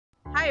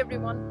Hi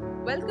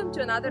everyone, welcome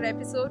to another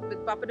episode with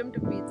Papadum to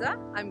Pizza.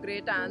 I'm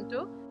Greta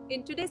Anto.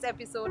 In today's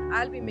episode,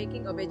 I'll be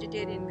making a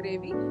vegetarian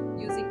gravy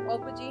using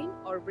aubergine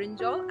or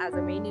brinjal as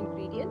a main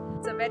ingredient.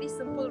 It's a very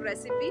simple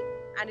recipe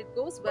and it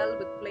goes well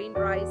with plain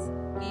rice,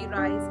 ghee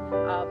rice,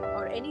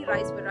 or any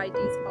rice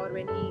varieties or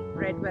any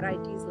bread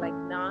varieties like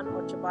naan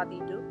or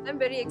chapati too. I'm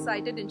very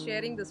excited in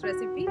sharing this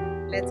recipe.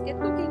 Let's get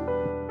cooking.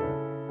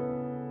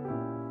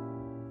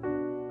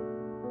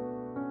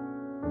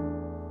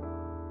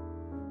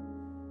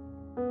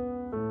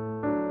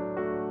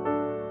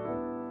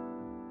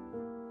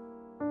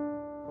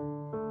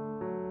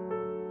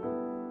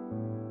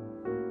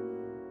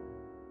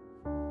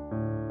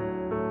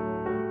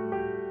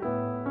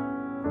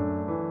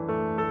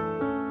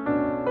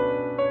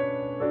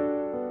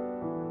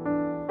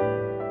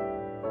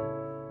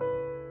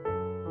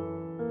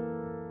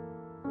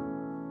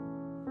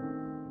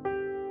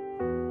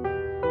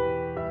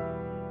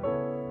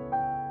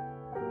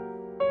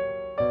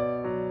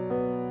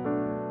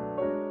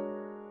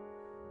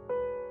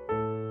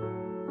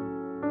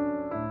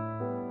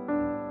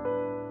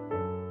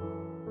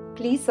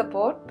 Please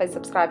support by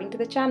subscribing to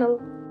the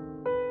channel.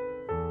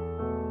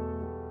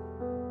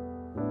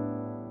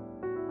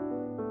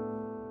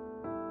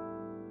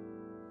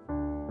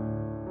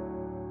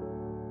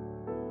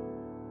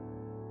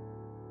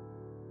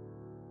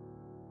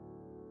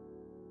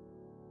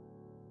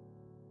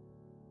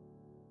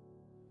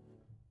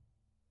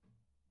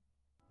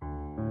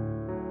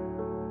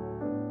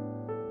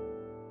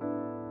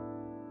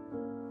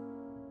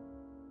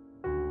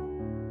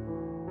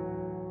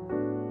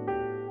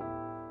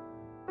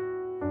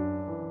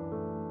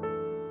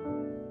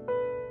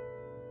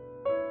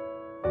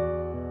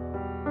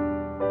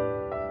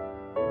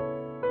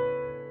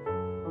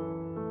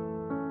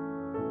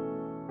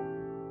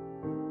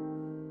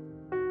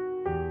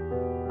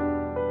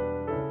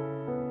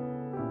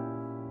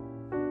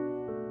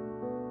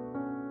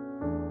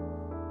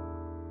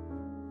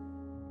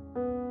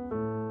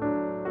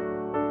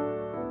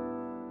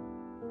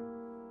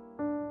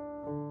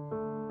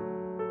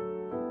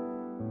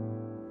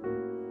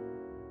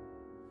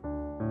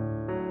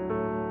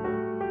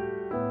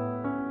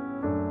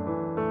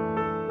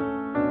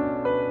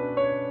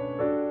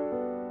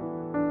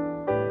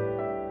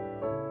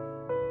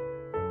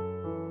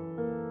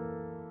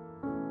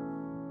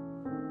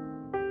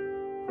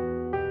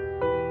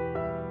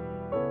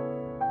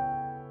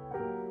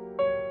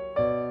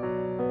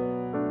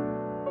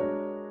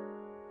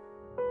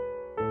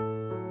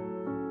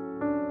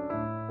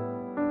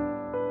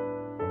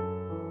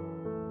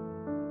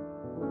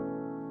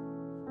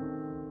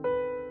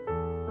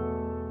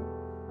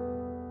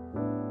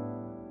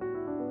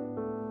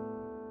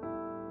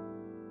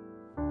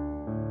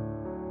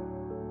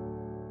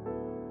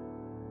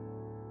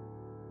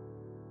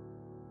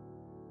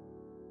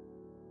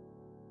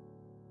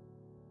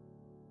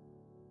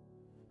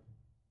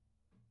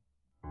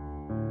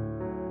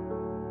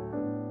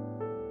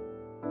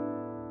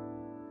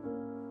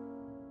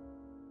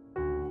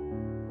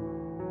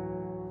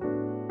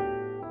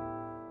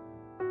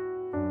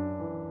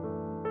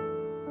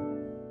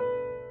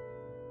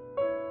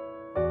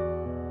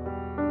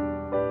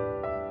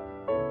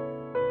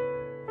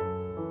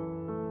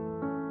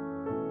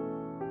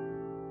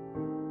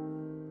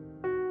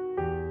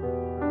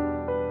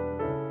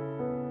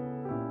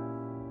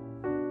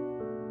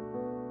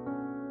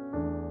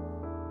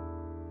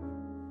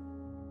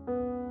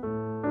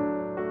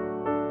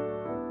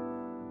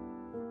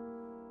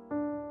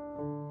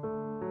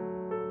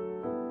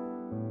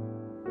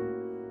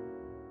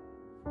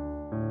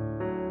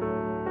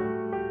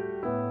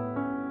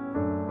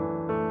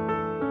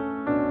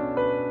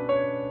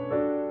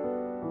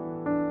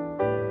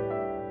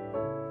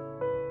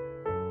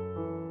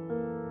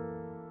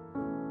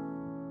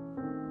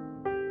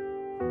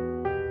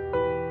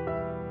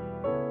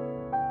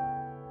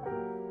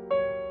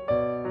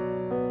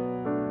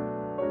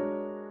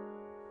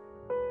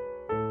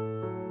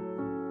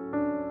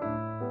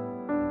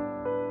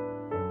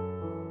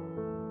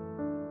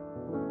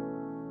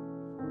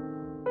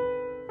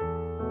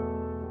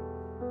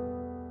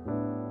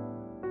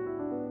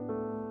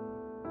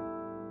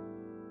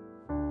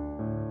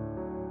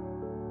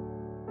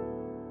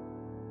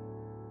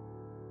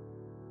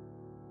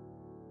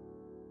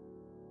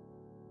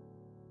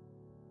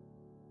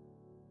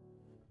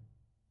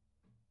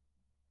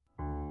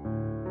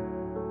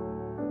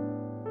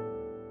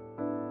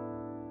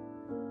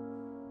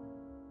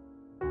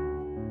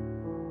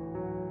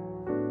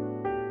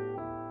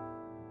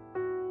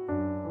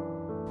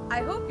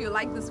 I hope you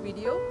like this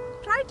video.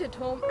 Try it at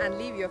home and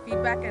leave your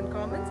feedback and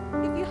comments.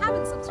 If you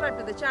haven't subscribed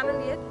to the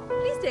channel yet,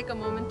 please take a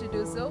moment to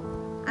do so.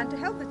 And to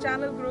help the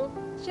channel grow,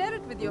 share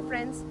it with your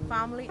friends,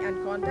 family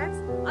and contacts.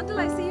 Until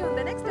I see you in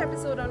the next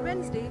episode on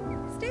Wednesday,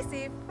 stay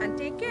safe and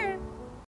take care.